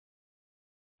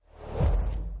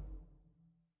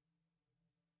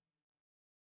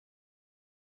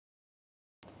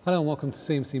Hello and welcome to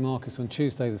CMC Markets on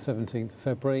Tuesday the 17th of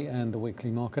February and the weekly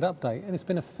market update. And it's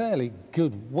been a fairly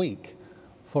good week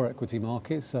for equity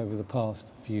markets over the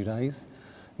past few days.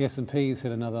 The S&P's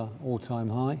hit another all-time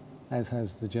high, as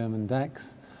has the German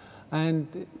DAX.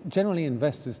 And generally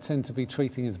investors tend to be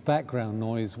treating as background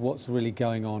noise what's really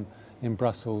going on in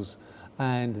Brussels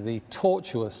and the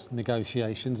tortuous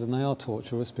negotiations, and they are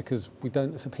tortuous because we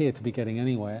don't appear to be getting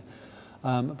anywhere,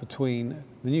 between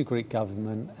the new Greek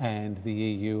government and the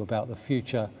EU about the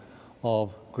future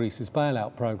of Greece's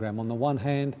bailout programme. On the one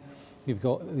hand, you've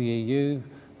got the EU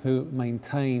who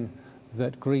maintain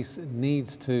that Greece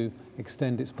needs to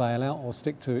extend its bailout or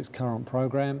stick to its current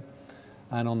programme.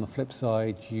 And on the flip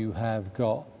side, you have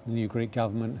got the new Greek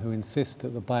government who insist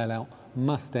that the bailout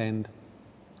must end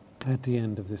at the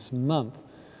end of this month.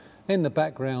 In the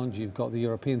background, you've got the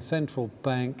European Central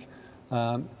Bank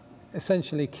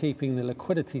essentially keeping the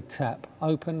liquidity tap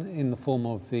open in the form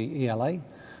of the ELA,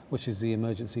 which is the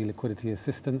Emergency Liquidity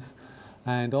Assistance.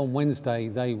 And on Wednesday,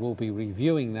 they will be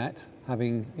reviewing that,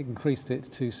 having increased it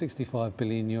to 65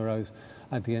 billion euros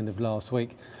at the end of last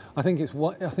week. I think it's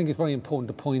very important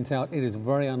to point out it is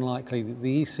very unlikely that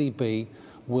the ECB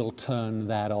will turn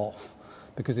that off,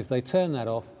 because if they turn that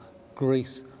off,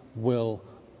 Greece will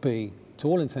be, to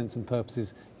all intents and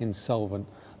purposes, insolvent.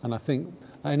 And I think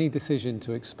any decision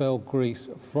to expel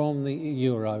Greece from the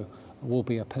euro will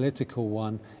be a political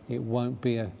one. It won't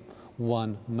be a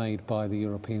one made by the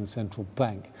European Central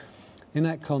Bank. In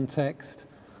that context,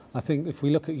 I think if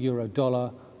we look at euro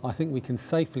dollar, I think we can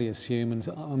safely assume, and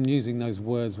I'm using those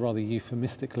words rather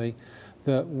euphemistically,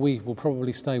 that we will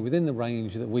probably stay within the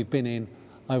range that we've been in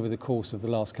over the course of the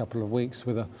last couple of weeks,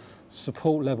 with a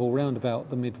support level round about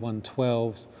the mid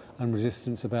 112s and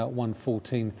resistance about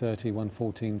 114.30,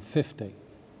 114.50.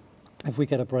 If we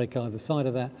get a break either side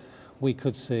of that, we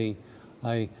could see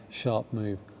a sharp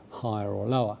move higher or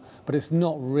lower. But it's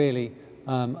not really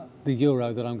the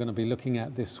euro that I'm going to be looking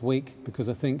at this week, because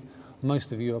I think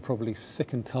most of you are probably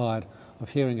sick and tired of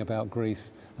hearing about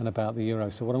Greece and about the euro.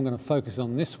 So what I'm going to focus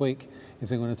on this week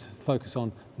is I'm going to focus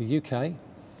on the UK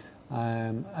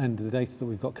and the data that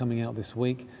we've got coming out this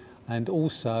week, and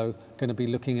also going to be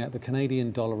looking at the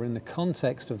Canadian dollar in the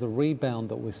context of the rebound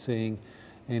that we're seeing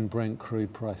in Brent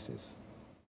crude prices.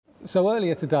 So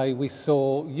earlier today we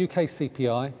saw UK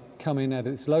CPI come in at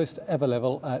its lowest ever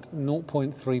level at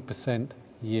 0.3%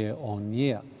 year on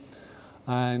year.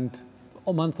 And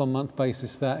on month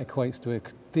basis that equates to a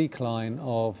decline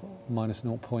of minus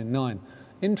 0.9.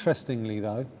 Interestingly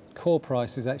though, core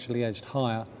prices actually edged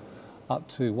higher, up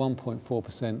to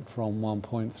 1.4% from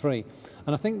 1.3.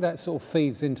 And I think that sort of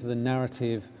feeds into the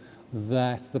narrative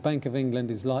that the Bank of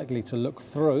England is likely to look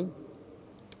through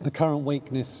the current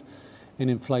weakness in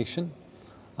inflation.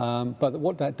 But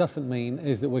what that doesn't mean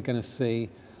is that we're going to see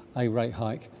a rate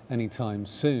hike anytime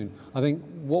soon. I think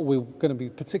what we're going to be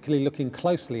particularly looking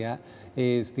closely at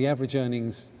is the average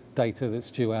earnings data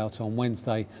that's due out on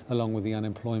Wednesday, along with the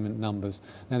unemployment numbers.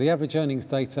 Now, the average earnings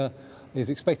data is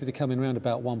expected to come in around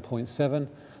about 1.7,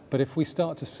 but if we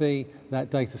start to see that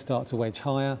data start to edge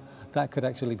higher, that could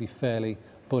actually be fairly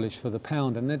bullish for the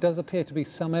pound. And there does appear to be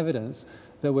some evidence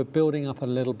that we're building up a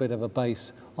little bit of a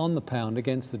base on the pound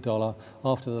against the dollar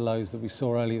after the lows that we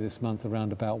saw earlier this month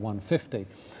around about 150.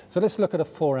 So let's look at a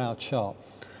 4-hour chart.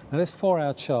 Now this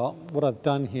 4-hour chart, what I've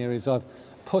done here is I've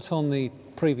put on the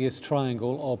previous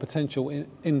triangle or potential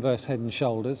inverse head and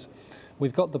shoulders.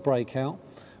 We've got the breakout.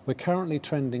 We're currently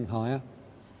trending higher,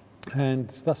 and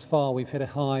thus far we've hit a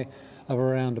high of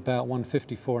around about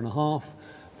 154.5.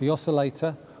 The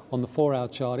oscillator on the 4-hour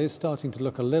chart is starting to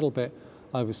look a little bit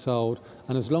oversold,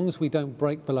 and as long as we don't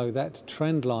break below that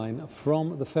trend line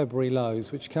from the February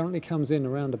lows, which currently comes in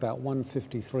around about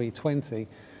 153.20,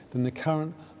 then the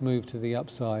current move to the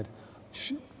upside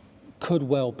could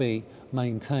well be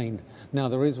maintained. Now,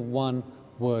 there is one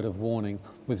word of warning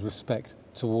with respect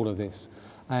to all of this,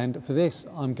 and for this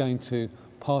I'm going to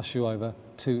pass you over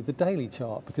to the daily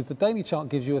chart, because the daily chart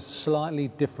gives you a slightly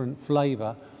different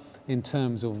flavour in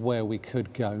terms of where we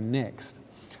could go next.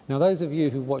 Now, those of you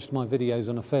who've watched my videos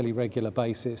on a fairly regular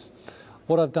basis,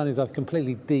 what I've done is I've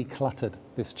completely decluttered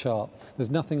this chart.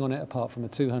 There's nothing on it apart from a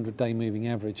 200-day moving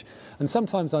average. And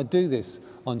sometimes I do this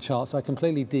on charts. I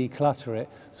completely declutter it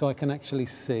so I can actually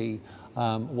see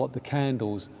what the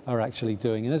candles are actually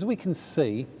doing. And as we can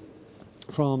see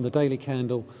from the daily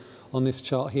candle on this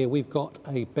chart here, we've got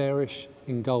a bearish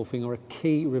engulfing or a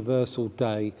key reversal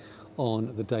day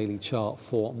on the daily chart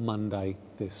for Monday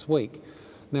this week.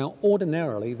 Now,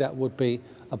 ordinarily, that would be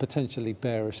a potentially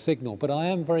bearish signal, but I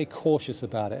am very cautious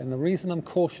about it. And the reason I'm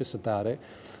cautious about it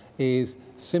is,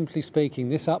 simply speaking,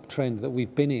 this uptrend that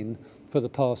we've been in for the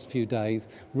past few days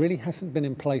really hasn't been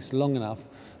in place long enough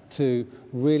to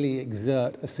really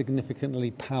exert a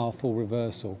significantly powerful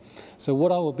reversal. So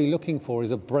what I will be looking for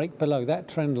is a break below that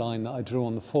trend line that I drew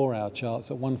on the 4-hour charts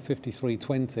at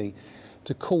 153.20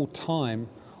 to call time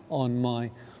on my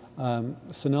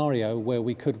scenario where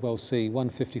we could well see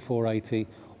 154.80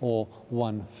 or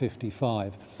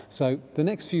 155. So the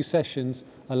next few sessions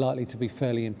are likely to be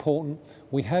fairly important.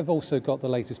 We have also got the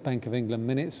latest Bank of England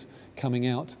minutes coming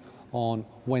out on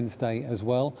Wednesday as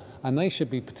well, and they should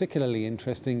be particularly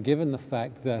interesting given the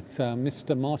fact that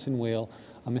Mr. Martin Wheel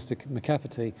and Mr.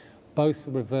 McCafferty both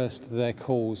reversed their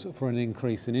calls for an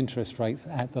increase in interest rates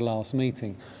at the last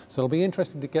meeting. So it'll be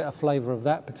interesting to get a flavour of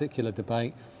that particular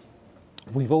debate.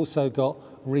 We've also got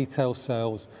retail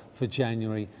sales for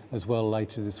January as well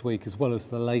later this week, as well as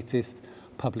the latest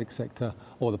public sector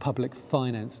or the public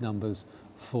finance numbers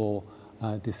for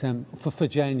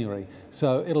January.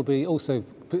 So it'll be also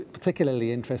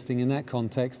particularly interesting in that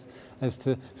context as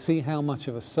to see how much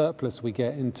of a surplus we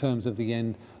get in terms of the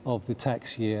end of the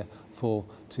tax year for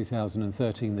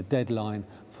 2013, the deadline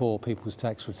for people's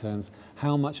tax returns,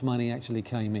 how much money actually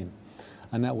came in.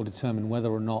 And that will determine whether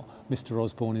or not Mr.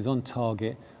 Osborne is on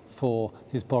target for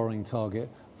his borrowing target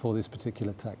for this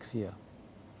particular tax year.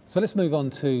 So let's move on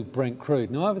to Brent crude.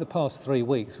 Now, over the past 3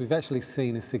 weeks, we've actually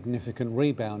seen a significant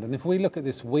rebound. And if we look at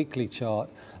this weekly chart,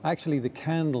 actually the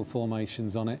candle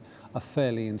formations on it are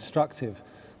fairly instructive.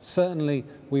 Certainly,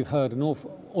 we've heard an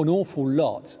awful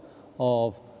lot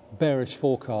of bearish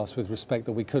forecasts with respect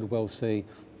that we could well see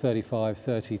 $35,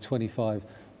 $30,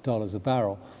 $25 a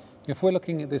barrel. If we're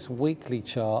looking at this weekly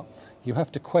chart, you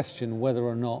have to question whether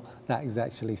or not that is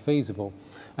actually feasible.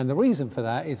 And the reason for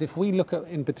that is if we look at,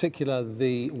 in particular,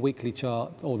 the weekly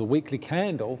chart or the weekly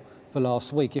candle for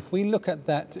last week, if we look at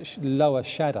that lower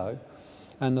shadow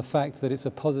and the fact that it's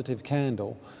a positive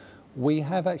candle, we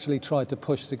have actually tried to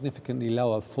push significantly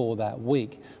lower for that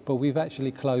week, but we've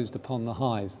actually closed upon the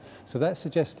highs. So that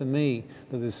suggests to me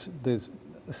that there's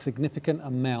a significant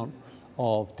amount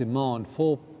of demand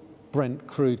for Brent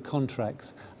crude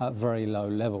contracts at very low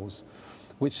levels,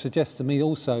 which suggests to me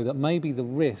also that maybe the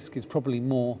risk is probably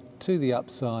more to the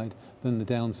upside than the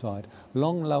downside.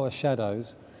 Long lower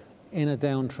shadows in a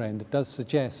downtrend does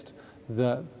suggest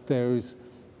that there is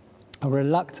a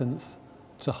reluctance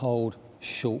to hold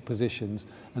short positions,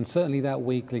 and certainly that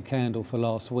weekly candle for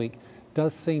last week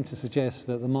does seem to suggest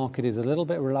that the market is a little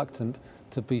bit reluctant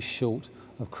to be short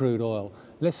of crude oil.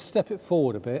 Let's step it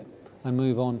forward a bit and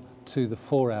move on to the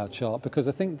 4-hour chart, because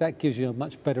I think that gives you a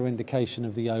much better indication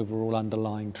of the overall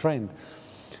underlying trend.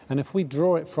 And if we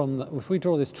draw it from if we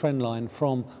draw this trend line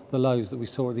from the lows that we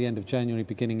saw at the end of January,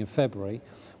 beginning of February,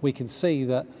 we can see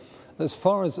that as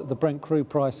far as the Brent crude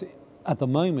price at the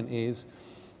moment is,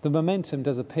 the momentum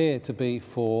does appear to be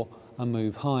for a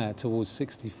move higher towards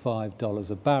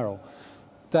 $65 a barrel.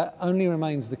 That only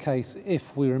remains the case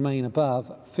if we remain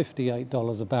above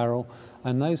 $58 a barrel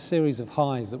and those series of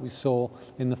highs that we saw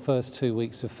in the first 2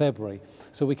 weeks of February.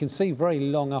 So we can see very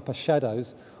long upper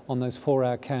shadows on those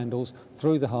 4-hour candles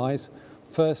through the highs,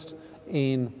 first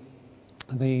in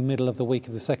the middle of the week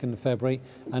of the 2nd of February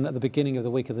and at the beginning of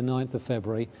the week of the 9th of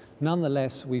February.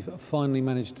 Nonetheless, we've finally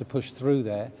managed to push through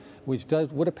there, which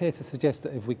would appear to suggest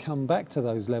that if we come back to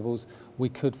those levels, we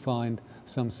could find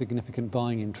some significant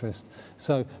buying interest.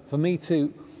 So for me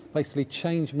to basically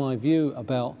change my view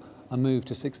about a move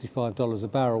to $65 a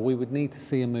barrel, we would need to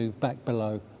see a move back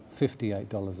below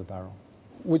 $58 a barrel.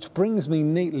 Which brings me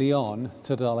neatly on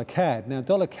to dollar CAD. Now,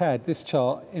 dollar CAD, this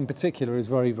chart in particular is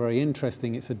very, very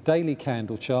interesting. It's a daily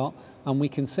candle chart, and we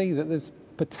can see that there's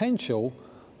potential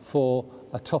for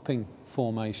a topping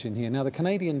formation here. Now, the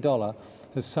Canadian dollar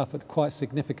has suffered quite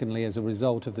significantly as a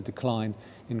result of the decline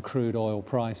in crude oil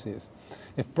prices.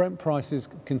 If Brent prices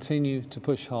continue to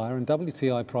push higher and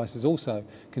WTI prices also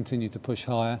continue to push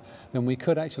higher, then we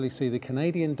could actually see the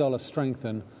Canadian dollar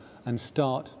strengthen and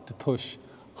start to push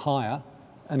higher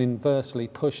and inversely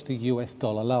push the US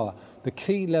dollar lower. The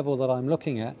key level that I'm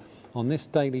looking at on this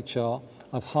daily chart,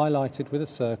 I've highlighted with a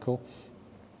circle,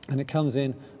 and it comes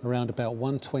in around about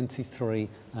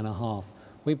 123.5.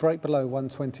 We break below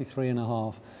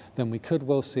 123.5, then we could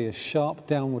well see a sharp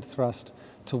downward thrust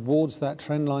towards that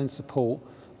trend line support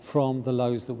from the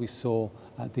lows that we saw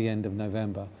at the end of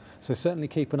November. So certainly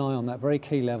keep an eye on that very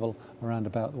key level around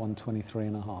about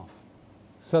 123.5.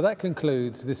 So that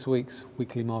concludes this week's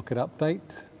weekly market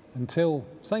update. Until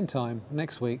same time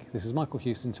next week, this is Michael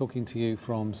Houston talking to you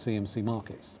from CMC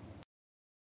Markets.